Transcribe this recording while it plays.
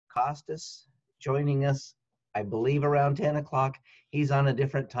Costas joining us, I believe, around 10 o'clock. He's on a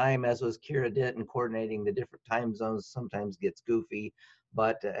different time, as was Kira Denton. Coordinating the different time zones sometimes gets goofy,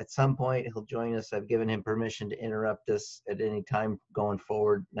 but at some point he'll join us. I've given him permission to interrupt us at any time going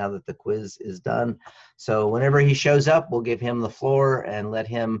forward now that the quiz is done. So whenever he shows up, we'll give him the floor and let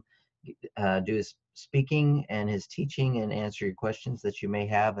him do his speaking and his teaching and answer your questions that you may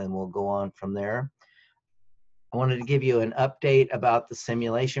have, and we'll go on from there. I wanted to give you an update about the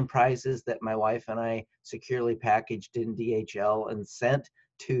simulation prizes that my wife and I securely packaged in DHL and sent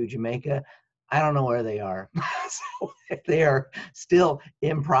to Jamaica. I don't know where they are. So if they are still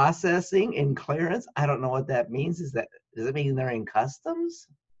in processing, in clearance, I don't know what that means. Does it mean they're in customs?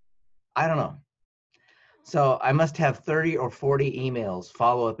 I don't know. So I must have 30 or 40 emails,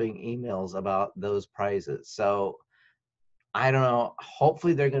 follow-up emails about those prizes. So I don't know.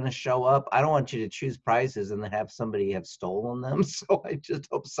 Hopefully they're going to show up. I don't want you to choose prizes and then have somebody have stolen them. So I just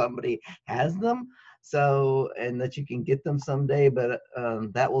hope somebody has them. So, and that you can get them someday. But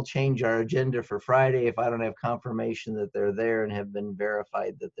that will change our agenda for Friday if I don't have confirmation that they're there and have been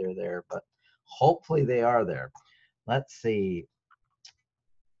verified that they're there. But hopefully they are there. Let's see.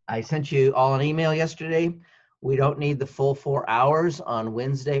 I sent you all an email yesterday. We don't need the full 4 hours on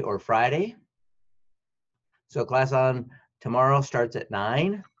Wednesday or Friday. So class on tomorrow starts at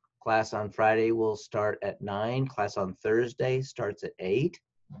 9. Class on Friday will start at 9. Class on Thursday starts at 8.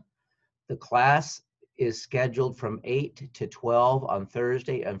 The class is scheduled from 8 to 12 on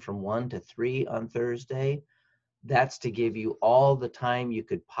Thursday and from 1 to 3 on Thursday. That's to give you all the time you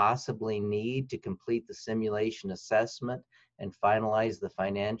could possibly need to complete the simulation assessment and finalize the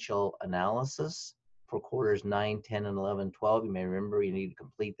financial analysis for quarters 9, 10, and 11, 12. You may remember you need to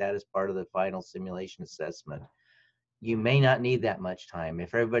complete that as part of the final simulation assessment. You may not need that much time.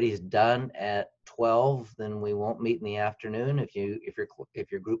 If everybody's done at 12, then we won't meet in the afternoon. If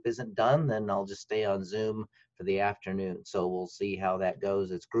your group isn't done, then I'll just stay on Zoom for the afternoon. So we'll see how that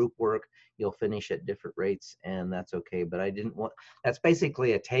goes. It's group work. You'll finish at different rates, and that's okay. But I didn't want, that's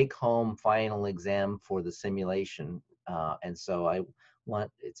basically a take-home final exam for the simulation. And so I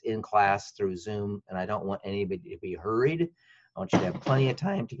want, it's in class through Zoom, and I don't want anybody to be hurried. I want you to have plenty of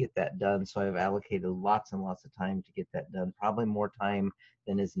time to get that done. So I've allocated lots and lots of time to get that done. Probably more time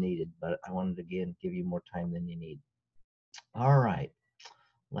than is needed, but I wanted to, again, give you more time than you need. All right,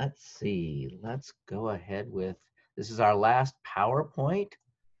 let's see. Let's go ahead with, this is our last PowerPoint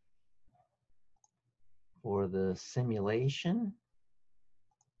for the simulation.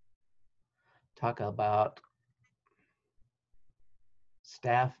 Talk about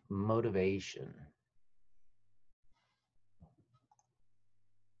staff motivation.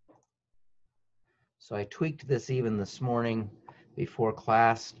 So I tweaked this even this morning before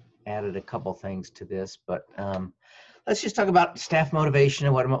class, added a couple things to this, but let's just talk about staff motivation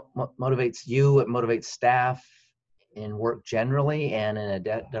and what motivates you, what motivates staff in work generally and in a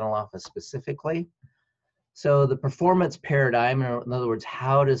dental office specifically. So the performance paradigm, in other words,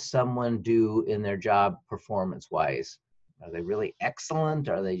 how does someone do in their job performance-wise? Are they really excellent?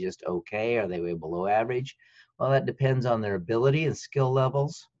 Are they just okay? Are they way below average? Well, that depends on their ability and skill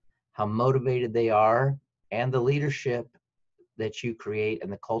levels, how motivated they are, and the leadership that you create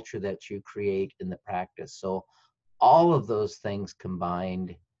and the culture that you create in the practice. So all of those things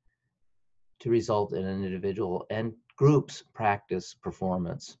combined to result in an individual and group's practice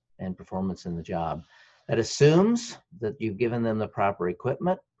performance and performance in the job. That assumes that you've given them the proper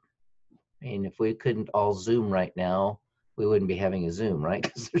equipment. I mean, if we couldn't all Zoom right now, we wouldn't be having a Zoom, right?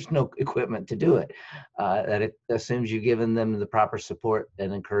 Because there's no equipment to do it. That it assumes you've given them the proper support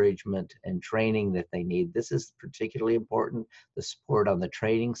and encouragement and training that they need. This is particularly important, the support on the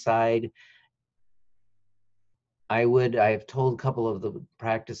training side. I've told a couple of the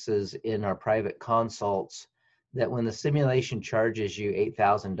practices in our private consults that when the simulation charges you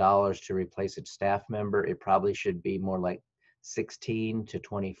 $8,000 to replace a staff member, it probably should be more like 16 to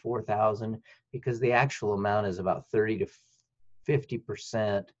 24,000, because the actual amount is about 30 to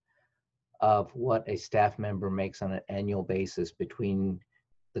 50% of what a staff member makes on an annual basis between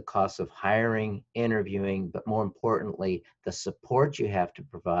the costs of hiring, interviewing, but more importantly, the support you have to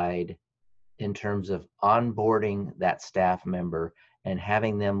provide in terms of onboarding that staff member and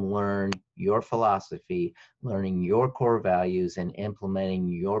having them learn your philosophy, learning your core values, and implementing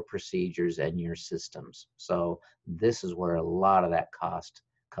your procedures and your systems. So this is where a lot of that cost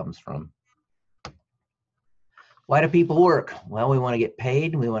comes from. Why do people work? Well, we want to get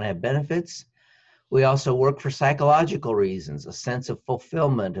paid, we want to have benefits. We also work for psychological reasons, a sense of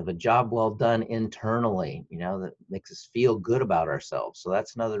fulfillment of a job well done internally, you know, that makes us feel good about ourselves. So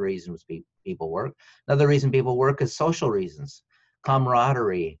that's another reason people work. Another reason people work is social reasons.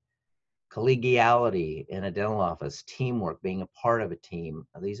 camaraderie, collegiality in a dental office, teamwork, being a part of a team.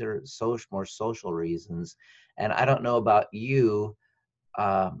 These are more social reasons. And I don't know about you,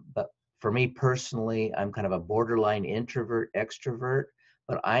 but for me personally, I'm kind of a borderline introvert, extrovert,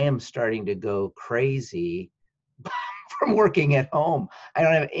 but I am starting to go crazy from working at home. I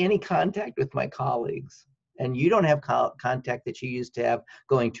don't have any contact with my colleagues. And you don't have contact that you used to have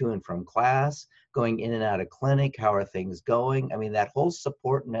going to and from class, going in and out of clinic. How are things going? I mean, that whole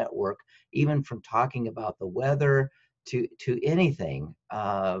support network, even from talking about the weather to anything,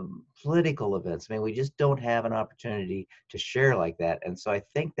 political events. I mean, we just don't have an opportunity to share like that. And so I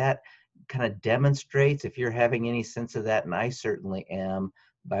think that kind of demonstrates, if you're having any sense of that, and I certainly am,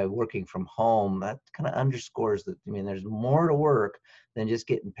 by working from home, that kind of underscores that, I mean, there's more to work than just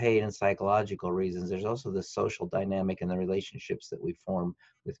getting paid and psychological reasons. There's also the social dynamic and the relationships that we form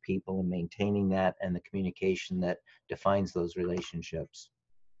with people and maintaining that, and the communication that defines those relationships.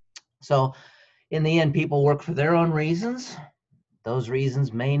 So in the end, people work for their own reasons. Those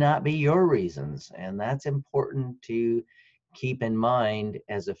reasons may not be your reasons, and that's important to keep in mind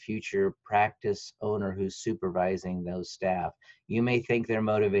as a future practice owner who's supervising those staff. You may think they're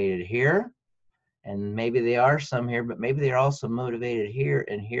motivated here, and maybe they are some here, but maybe they're also motivated here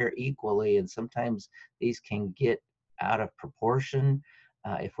and here equally, and sometimes these can get out of proportion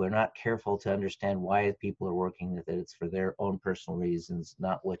if we're not careful to understand why people are working, that it's for their own personal reasons,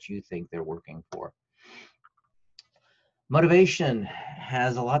 not what you think they're working for. Motivation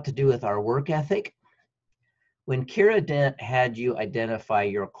has a lot to do with our work ethic. When Kira Dent had you identify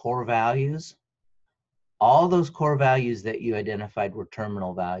your core values, all those core values that you identified were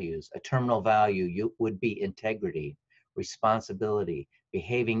terminal values. A terminal value would be integrity, responsibility,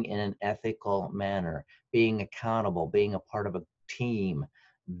 behaving in an ethical manner, being accountable, being a part of a team.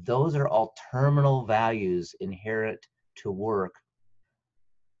 Those are all terminal values inherent to work.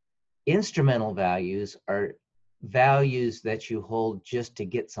 Instrumental values are values that you hold just to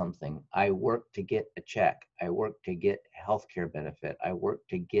get something. I work to get a check. I work to get a healthcare benefit. I work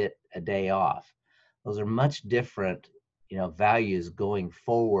to get a day off. Those are much different, values going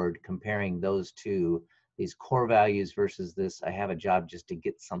forward, comparing those two, these core values versus this, I have a job just to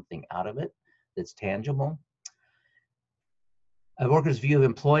get something out of it that's tangible. A worker's view of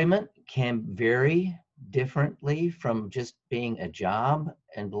employment can vary differently from just being a job.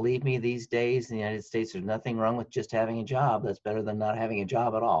 And believe me, these days in the United States, there's nothing wrong with just having a job. That's better than not having a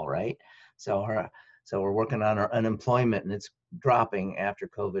job at all, right? So we're working on our unemployment, and it's dropping after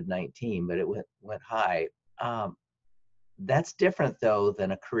COVID-19, but it went high. That's different, though,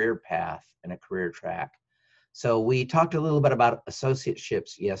 than a career path and a career track. So we talked a little bit about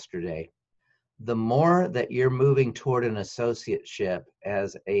associateships yesterday. The more that you're moving toward an associateship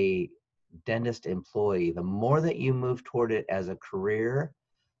as a dentist employee, the more that you move toward it as a career,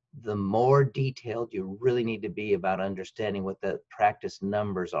 the more detailed you really need to be about understanding what the practice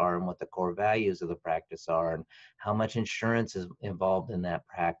numbers are and what the core values of the practice are and how much insurance is involved in that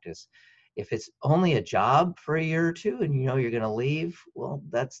practice. If it's only a job for a year or two and you're going to leave, well,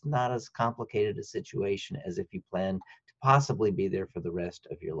 that's not as complicated a situation as if you plan to possibly be there for the rest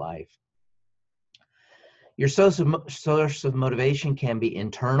of your life. Your source of motivation can be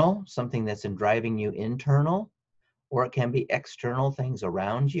internal, something that's driving you internal, or it can be external, things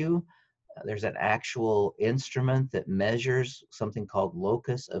around you. There's an actual instrument that measures something called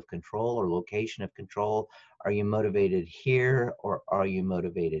locus of control or location of control. Are you motivated here or are you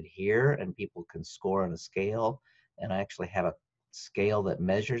motivated here? And people can score on a scale. And I actually have a scale that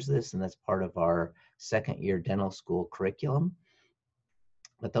measures this, and that's part of our second-year dental school curriculum.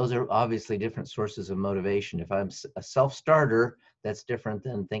 But those are obviously different sources of motivation. If I'm a self-starter, that's different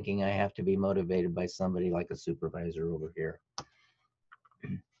than thinking I have to be motivated by somebody like a supervisor over here.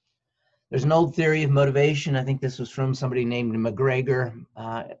 There's an old theory of motivation. I think this was from somebody named McGregor.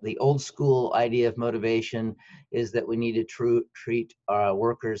 The old school idea of motivation is that we need to treat our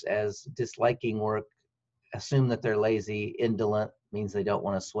workers as disliking work, assume that they're lazy, indolent, means they don't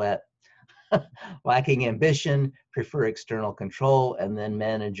want to sweat, lacking ambition, prefer external control, and then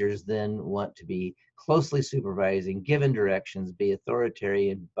managers then want to be closely supervising, given directions, be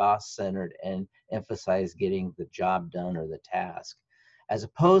authoritarian, boss-centered, and emphasize getting the job done or the task, as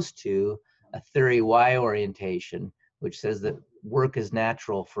opposed to a theory Y orientation, which says that work is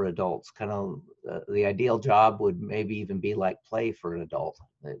natural for adults. Kind of the ideal job would maybe even be like play for an adult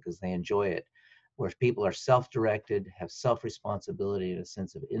because they enjoy it. Where people are self-directed, have self-responsibility and a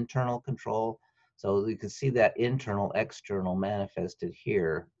sense of internal control. So you can see that internal, external manifested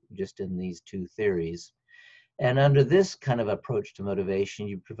here, just in these two theories. And under this kind of approach to motivation,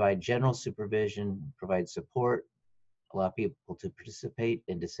 you provide general supervision, provide support, allow people to participate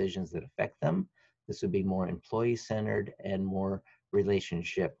in decisions that affect them. This would be more employee-centered and more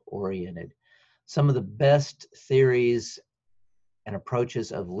relationship-oriented. Some of the best theories and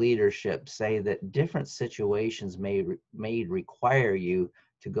approaches of leadership say that different situations may require you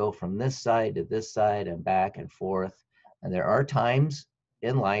to go from this side to this side and back and forth. And there are times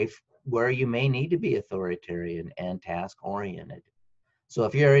in life where you may need to be authoritarian and task-oriented. So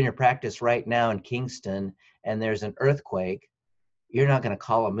if you're in your practice right now in Kingston and there's an earthquake, you're not going to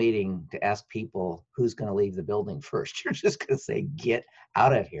call a meeting to ask people who's going to leave the building first. You're just going to say, get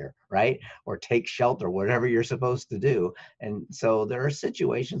out of here, right? Or take shelter, whatever you're supposed to do. And so there are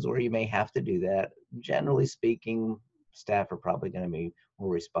situations where you may have to do that. Generally speaking, staff are probably going to be more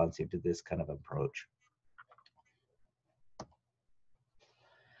responsive to this kind of approach.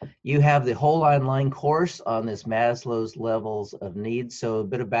 You have the whole online course on this Maslow's levels of needs. So a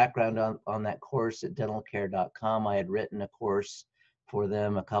bit of background on that course at dentalcare.com. I had written a course for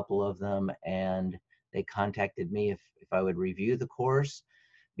them, a couple of them, and they contacted me if I would review the course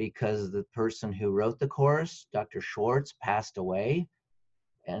because the person who wrote the course, Dr. Schwartz, passed away.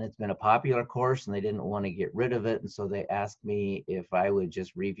 And it's been a popular course and they didn't want to get rid of it. And so they asked me if I would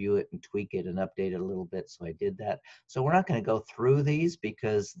just review it and tweak it and update it a little bit. So I did that. So we're not going to go through these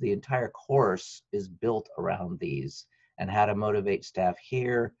because the entire course is built around these and how to motivate staff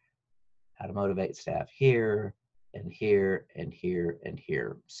here, how to motivate staff here and here and here and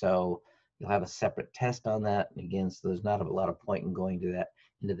here. So you'll have a separate test on that. And again, so there's not a lot of point in going to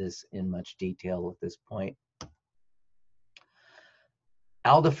into this in much detail at this point.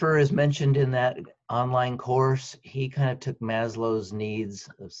 Aldifer is mentioned in that online course. He kind of took Maslow's needs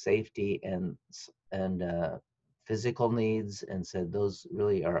of safety and physical needs and said those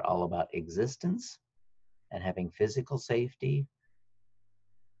really are all about existence and having physical safety.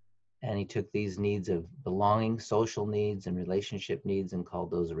 And he took these needs of belonging, social needs and relationship needs and called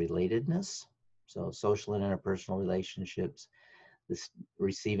those relatedness. So social and interpersonal relationships, this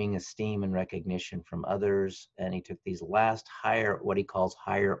receiving esteem and recognition from others. And he took these last higher, what he calls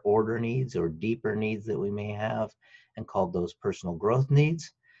higher order needs or deeper needs that we may have and called those personal growth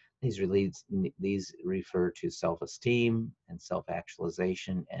needs. These refer to self-esteem and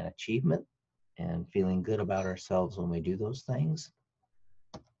self-actualization and achievement and feeling good about ourselves when we do those things.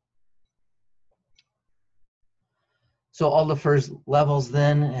 So all the first levels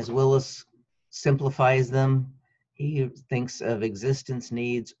then, as Willis simplifies them, he thinks of existence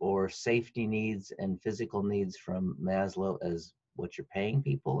needs or safety needs and physical needs from Maslow as what you're paying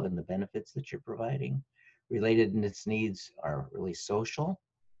people and the benefits that you're providing. Relatedness needs are really social,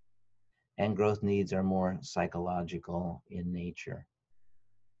 and growth needs are more psychological in nature.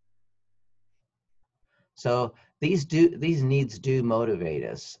 So these needs do motivate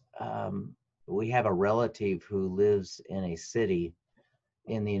us. We have a relative who lives in a city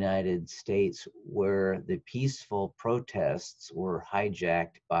in the United States where the peaceful protests were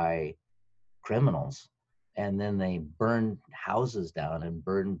hijacked by criminals, and then they burned houses down and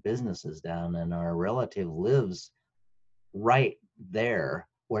burned businesses down, and our relative lives right there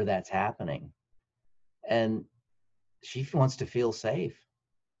where that's happening. And she wants to feel safe.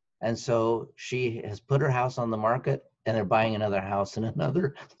 And so she has put her house on the market and they're buying another house in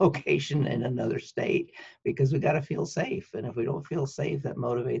another location in another state because we got to feel safe. And if we don't feel safe, that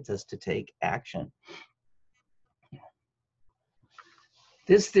motivates us to take action.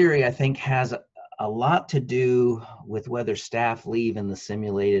 This theory, I think, has a lot to do with whether staff leave in the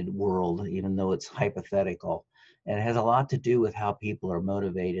simulated world, even though it's hypothetical. And it has a lot to do with how people are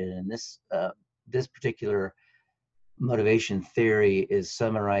motivated. And this particular motivation theory is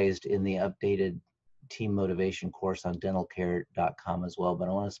summarized in the updated team motivation course on dentalcare.com as well, but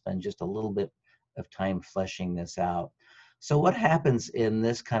I want to spend just a little bit of time fleshing this out. So what happens in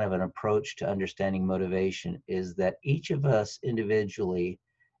this kind of an approach to understanding motivation is that each of us individually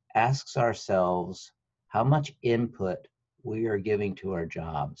asks ourselves how much input we are giving to our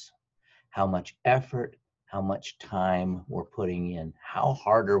jobs, how much effort, how much time we're putting in, how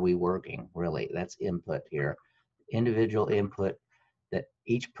hard are we working, really, that's input here. Individual input that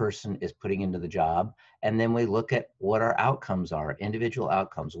each person is putting into the job. And then we look at what our outcomes are, individual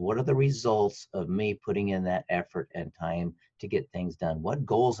outcomes. What are the results of me putting in that effort and time to get things done? What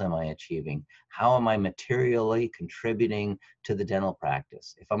goals am I achieving? How am I materially contributing to the dental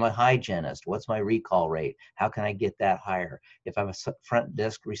practice? If I'm a hygienist, what's my recall rate? How can I get that higher? If I'm a front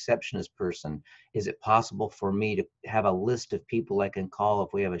desk receptionist person, is it possible for me to have a list of people I can call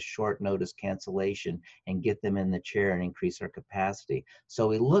if we have a short notice cancellation and get them in the chair and increase our capacity? So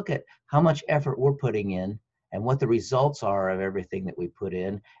we look at how much effort we're putting in and what the results are of everything that we put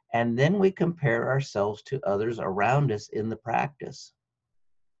in. And then we compare ourselves to others around us in the practice.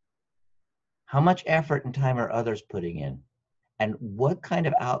 How much effort and time are others putting in? And what kind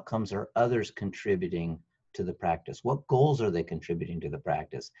of outcomes are others contributing to the practice? What goals are they contributing to the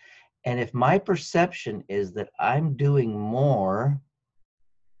practice? And if my perception is that I'm doing more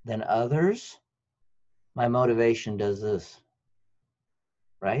than others, my motivation does this,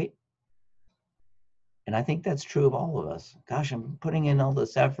 right? And I think that's true of all of us. Gosh, I'm putting in all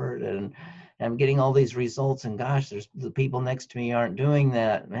this effort and I'm getting all these results, and gosh, there's the people next to me aren't doing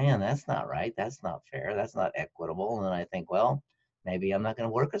that. Man, that's not right. That's not fair. That's not equitable. And then I think, well, maybe I'm not going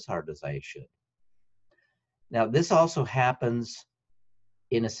to work as hard as I should. Now, this also happens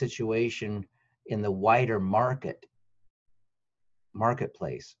in a situation in the wider marketplace,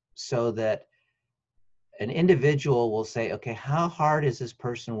 so that an individual will say, okay, how hard is this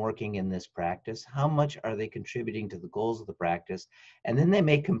person working in this practice? How much are they contributing to the goals of the practice? And then they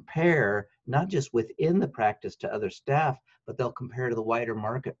may compare, not just within the practice to other staff, but they'll compare to the wider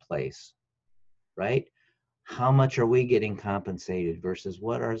marketplace, right? How much are we getting compensated versus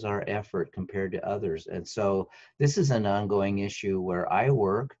what is our effort compared to others? And so this is an ongoing issue where I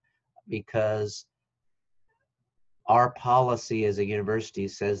work, because our policy as a university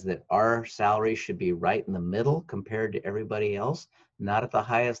says that our salary should be right in the middle compared to everybody else, not at the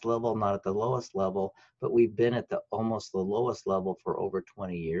highest level, not at the lowest level, but we've been at the almost the lowest level for over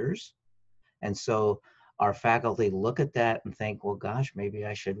 20 years. And so our faculty look at that and think, well, gosh, maybe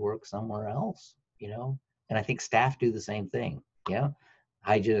I should work somewhere else, you know? And I think staff do the same thing. Yeah.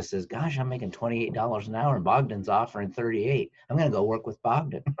 Hygienist says, gosh, I'm making $28 an hour and Bogdan's offering 38. I'm going to go work with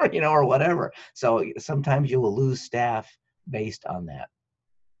Bogdan, you know, or whatever. So sometimes you will lose staff based on that.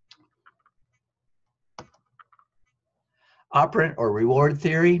 Operant or reward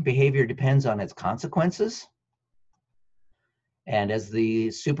theory: behavior depends on its consequences. And as the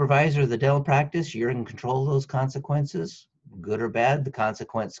supervisor of the dental practice, you're in control of those consequences. Good or bad, the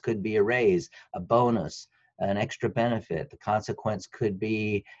consequence could be a raise, a bonus, an extra benefit. The consequence could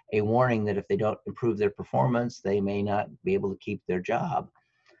be a warning that if they don't improve their performance, they may not be able to keep their job.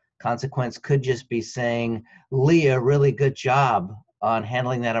 Consequence could just be saying, Leah, really good job on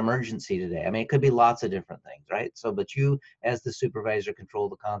handling that emergency today. I mean, it could be lots of different things, right? So, but you as the supervisor control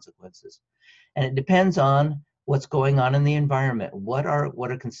the consequences. And it depends on what's going on in the environment. What are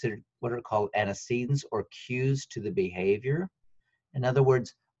called antecedents or cues to the behavior? In other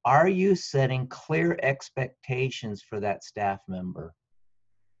words, are you setting clear expectations for that staff member?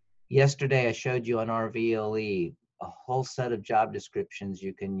 Yesterday, I showed you on our VLE a whole set of job descriptions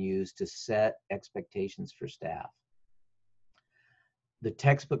you can use to set expectations for staff. The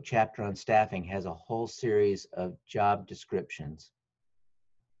textbook chapter on staffing has a whole series of job descriptions.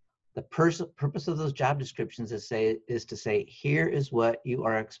 The purpose of those job descriptions is to say, here is what you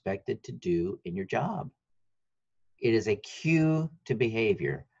are expected to do in your job. It is a cue to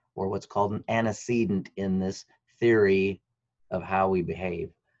behavior, or what's called an antecedent in this theory of how we behave.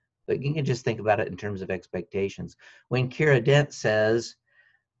 But you can just think about it in terms of expectations. When Kira Dent says,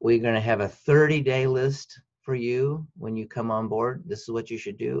 we're going to have a 30-day list for you when you come on board, this is what you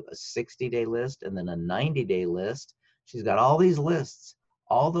should do, a 60-day list, and then a 90-day list. She's got all these lists.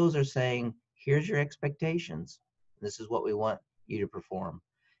 All those are saying, here's your expectations. This is what we want you to perform.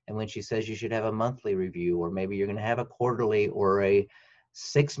 And when she says you should have a monthly review, or maybe you're going to have a quarterly or a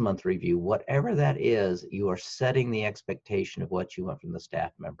 6-month review, whatever that is, you are setting the expectation of what you want from the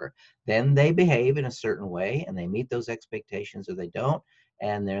staff member. Then they behave in a certain way and they meet those expectations, or they don't.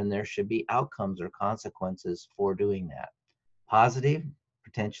 And then there should be outcomes or consequences for doing that. Positive,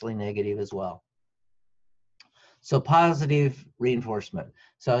 potentially negative as well. So positive reinforcement.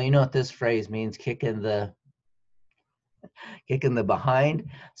 So you know what this phrase means, kicking the behind.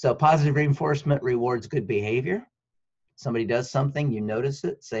 So positive reinforcement rewards good behavior. Somebody does something, you notice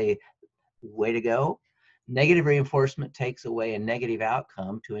it, say, way to go. Negative reinforcement takes away a negative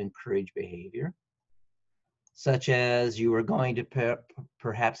outcome to encourage behavior, such as you are going to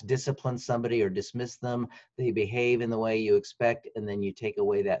perhaps discipline somebody or dismiss them. They behave in the way you expect, and then you take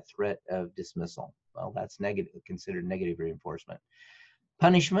away that threat of dismissal. Well, that's negative, considered negative reinforcement.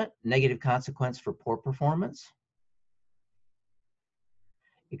 Punishment, negative consequence for poor performance.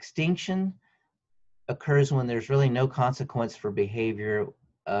 Extinction occurs when there's really no consequence for behavior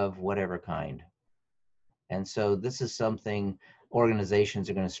of whatever kind. And so this is something organizations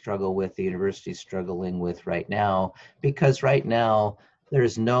are going to struggle with, the university is struggling with right now, because right now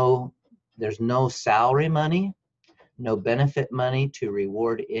there's no salary money, no benefit money to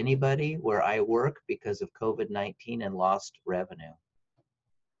reward anybody where I work because of COVID-19 and lost revenue.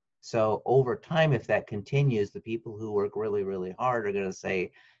 So over time, if that continues, the people who work really, really hard are going to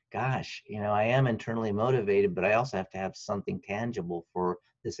say, gosh, I am internally motivated, but I also have to have something tangible for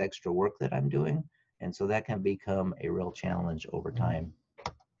this extra work that I'm doing. And so that can become a real challenge over time.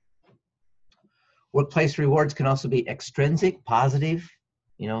 Workplace rewards can also be extrinsic, positive,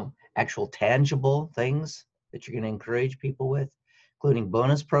 actual tangible things that you're going to encourage people with, including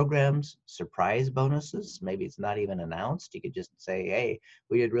bonus programs, surprise bonuses. Maybe it's not even announced. You could just say, hey,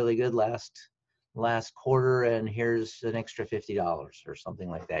 we did really good last quarter, and here's an extra $50 or something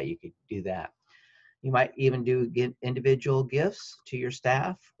like that. You could do that. You might even do individual gifts to your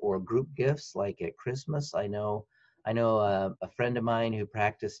staff or group gifts like at Christmas. I know a friend of mine who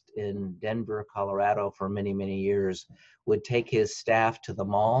practiced in Denver, Colorado for many, many years would take his staff to the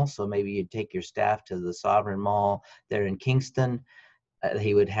mall. So maybe you'd take your staff to the Sovereign Mall there in Kingston.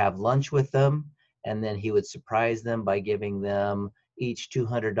 He would have lunch with them, and then he would surprise them by giving them each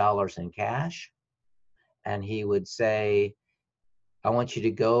 $200 in cash. And he would say, I want you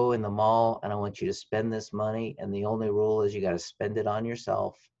to go in the mall and I want you to spend this money. And the only rule is you got to spend it on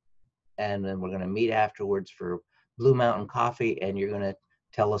yourself. And then we're going to meet afterwards for Blue Mountain coffee, and you're going to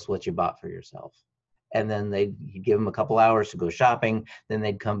tell us what you bought for yourself. And then they'd give them a couple hours to go shopping. Then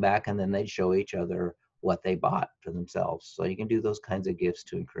they'd come back and then they'd show each other what they bought for themselves. So you can do those kinds of gifts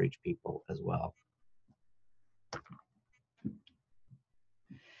to encourage people as well.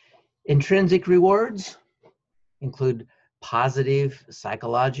 Intrinsic rewards include positive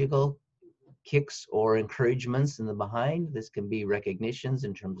psychological kicks or encouragements in the behind. This can be recognitions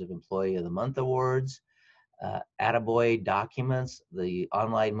in terms of Employee of the Month awards, Attaboy documents. The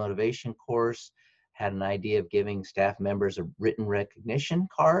online motivation course had an idea of giving staff members a written recognition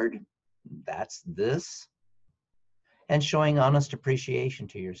card. That's this. And showing honest appreciation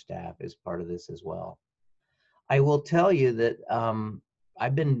to your staff is part of this as well. I will tell you that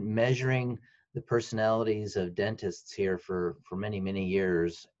I've been measuring the personalities of dentists here for many, many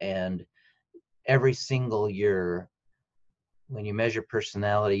years. And every single year, when you measure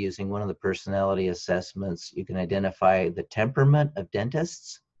personality using one of the personality assessments, you can identify the temperament of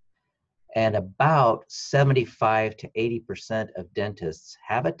dentists. And about 75 to 80% of dentists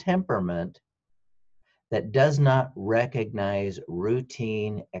have a temperament that does not recognize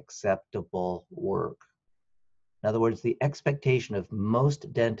routine, acceptable work. In other words, the expectation of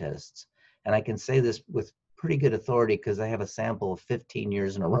most dentists, and I can say this with pretty good authority because I have a sample of 15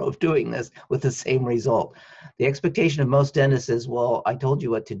 years in a row of doing this with the same result. The expectation of most dentists is, well, I told you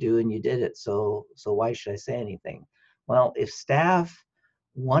what to do and you did it, so why should I say anything? Well, if staff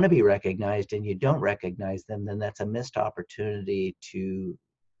want to be recognized and you don't recognize them, then that's a missed opportunity to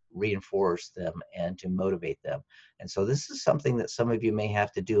reinforce them and to motivate them. And so this is something that some of you may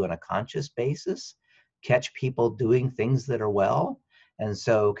have to do on a conscious basis, catch people doing things that are well. And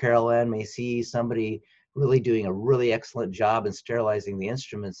so Carol Ann may see somebody really doing a really excellent job in sterilizing the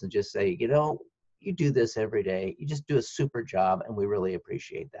instruments and just say, you do this every day. You just do a super job, and we really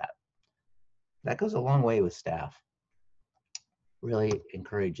appreciate that. That goes a long way with staff. Really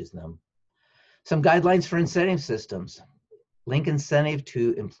encourages them. Some guidelines for incentive systems. Link incentive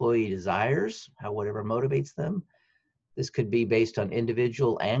to employee desires, whatever motivates them. This could be based on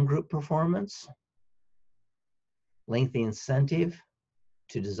individual and group performance. Link the incentive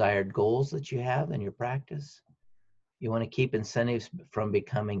to desired goals that you have in your practice. You want to keep incentives from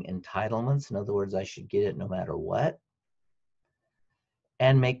becoming entitlements. In other words, I should get it no matter what.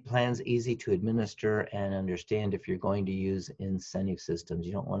 And make plans easy to administer and understand if you're going to use incentive systems.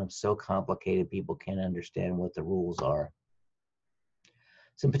 You don't want them so complicated people can't understand what the rules are.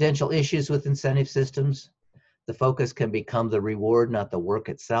 Some potential issues with incentive systems. The focus can become the reward, not the work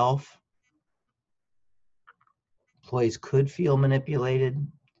itself. Employees could feel manipulated,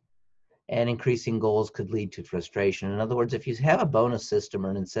 and increasing goals could lead to frustration. In other words, if you have a bonus system or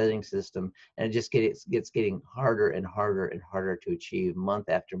an incentive system and it just gets getting harder and harder and harder to achieve month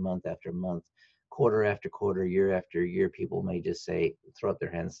after month after month, quarter after quarter, year after year, people may just say, throw up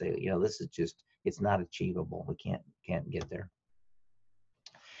their hands and say, this is just, it's not achievable. We can't get there.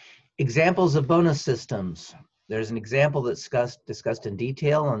 Examples of bonus systems. There's an example that's discussed in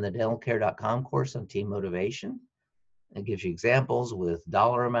detail on the dentalcare.com course on team motivation. It gives you examples with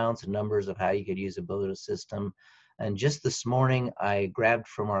dollar amounts and numbers of how you could use a bonus system. And just this morning, I grabbed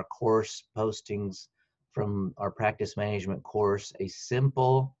from our course postings from our practice management course, a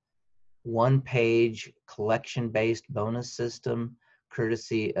simple one-page collection-based bonus system,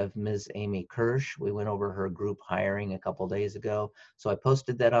 courtesy of Ms. Amy Kirsch. We went over her group hiring a couple days ago. So I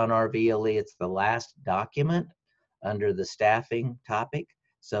posted that on our VLE. It's the last document under the staffing topic.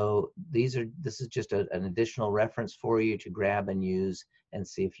 So this is just an additional reference for you to grab and use and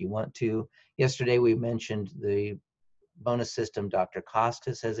see if you want to. Yesterday we mentioned the bonus system Dr.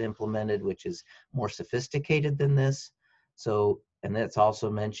 Costas has implemented, which is more sophisticated than this. So, and that's also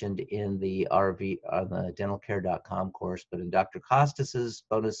mentioned in the RV on the dentalcare.com course. But in Dr. Costas's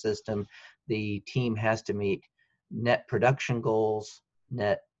bonus system, the team has to meet net production goals,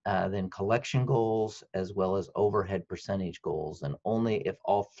 net then collection goals, as well as overhead percentage goals. And only if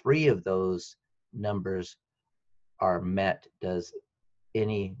all three of those numbers are met does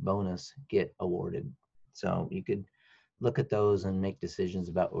any bonus get awarded. So you could look at those and make decisions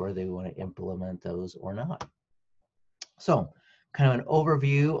about whether they want to implement those or not. So kind of an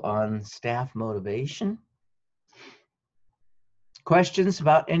overview on staff motivation. Questions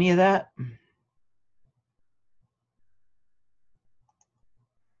about any of that?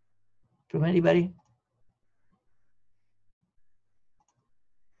 From anybody?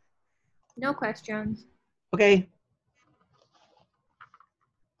 No questions. Okay.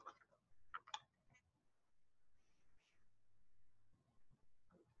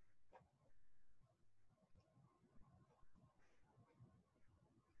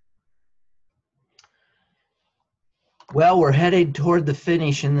 Well, we're headed toward the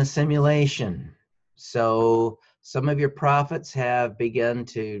finish in the simulation. So some of your profits have begun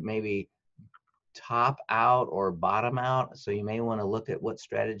to maybe top out or bottom out. So you may want to look at what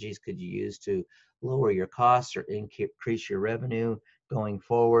strategies could you use to lower your costs or increase your revenue going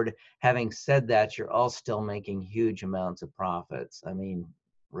forward. Having said that, you're all still making huge amounts of profits. I mean,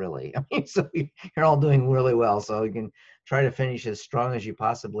 really. I mean, so you're all doing really well. So you can try to finish as strong as you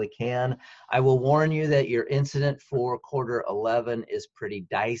possibly can. I will warn you that your incident for quarter 11 is pretty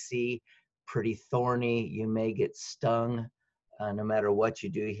dicey, pretty thorny. You may get stung no matter what you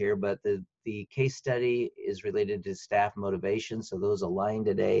do here, but the case study is related to staff motivation, so those align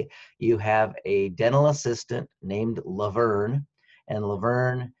today. You have a dental assistant named Laverne, and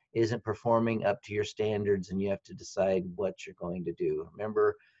Laverne isn't performing up to your standards, and you have to decide what you're going to do.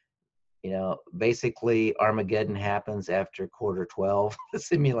 Remember, basically Armageddon happens after quarter 12. The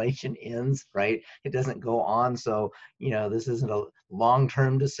simulation ends, right? It doesn't go on. So, this isn't a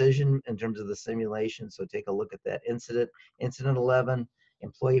long-term decision in terms of the simulation. So take a look at that incident. Incident 11,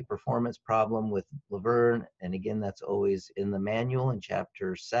 employee performance problem with Laverne. And again, that's always in the manual in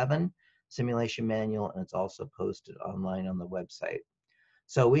chapter 7, simulation manual, and it's also posted online on the website.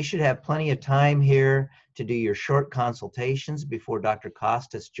 So we should have plenty of time here to do your short consultations before Dr.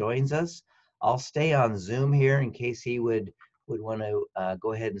 Costas joins us. I'll stay on Zoom here in case he would want to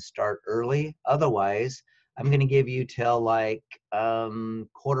go ahead and start early. Otherwise, I'm going to give you till like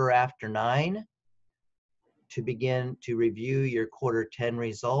 9:15 to begin to review your quarter 10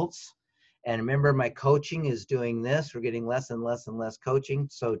 results. And remember, my coaching is doing this. We're getting less and less and less coaching.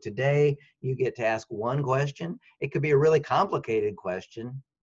 So today you get to ask one question. It could be a really complicated question,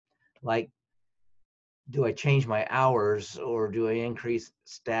 like, do I change my hours or do I increase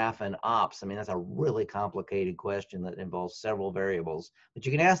staff and ops? I mean, that's a really complicated question that involves several variables. But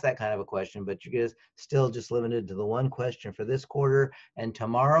you can ask that kind of a question, but you're still just limited to the one question for this quarter. And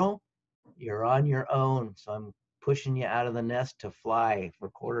tomorrow, you're on your own. So I'm pushing you out of the nest to fly for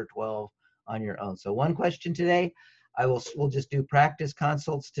quarter 12 on your own. So one question today. We'll just do practice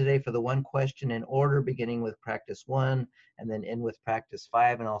consults today for the one question in order, beginning with practice 1 and then end with practice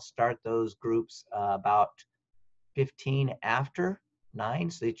 5. And I'll start those groups about 15 after 9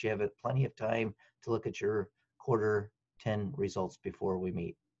 so that you have plenty of time to look at your quarter 10 results before we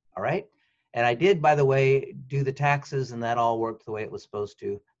meet. All right. And I did, by the way, do the taxes, and that all worked the way it was supposed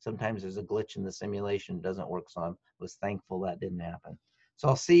to. Sometimes there's a glitch in the simulation, it doesn't work, so I was thankful that didn't happen. So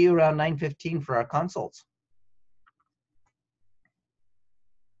I'll see you around 9:15 for our consults.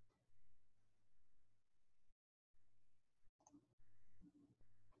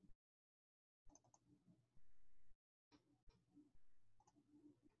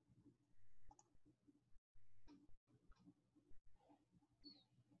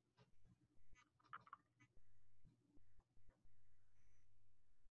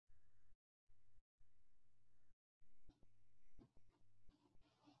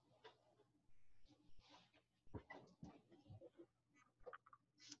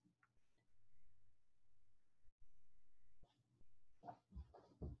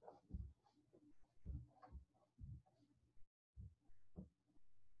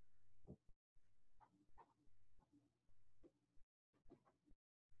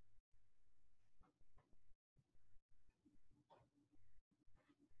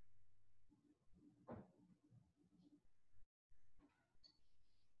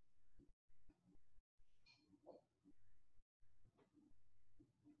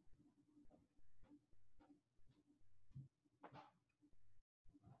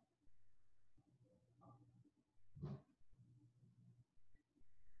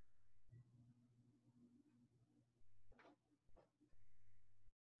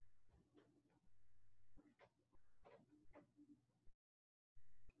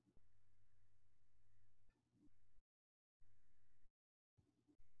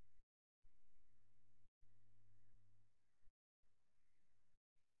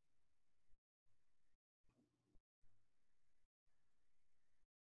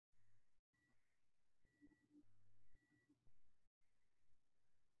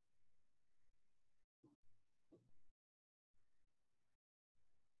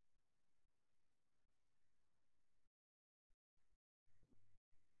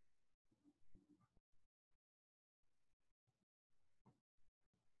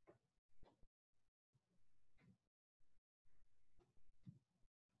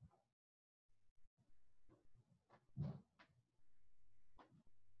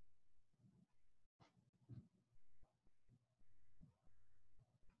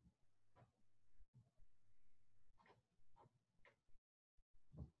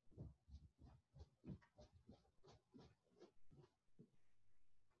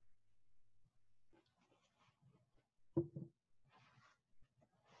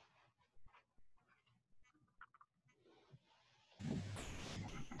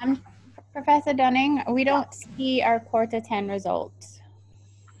 Professor Dunning, we don't see our quarter 10 results.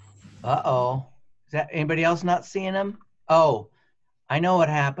 Uh-oh. Is that anybody else not seeing them? Oh, I know what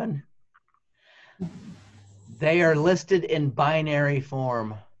happened. They are listed in binary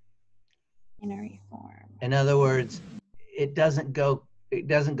form. Binary form. In other words, it doesn't go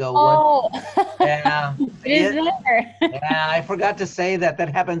one. Oh, Yeah. it is there. Yeah, I forgot to say that. That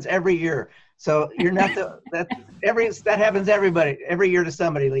happens every year. So you're not that happens everybody every year to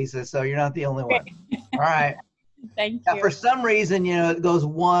somebody, Lisa. So you're not the only one. All right. Thank Now, you. for some reason, it goes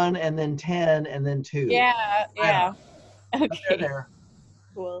 1 and then 10 and then 2. Yeah, I don't yeah. know. But they're Okay, there.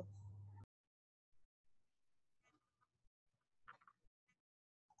 cool.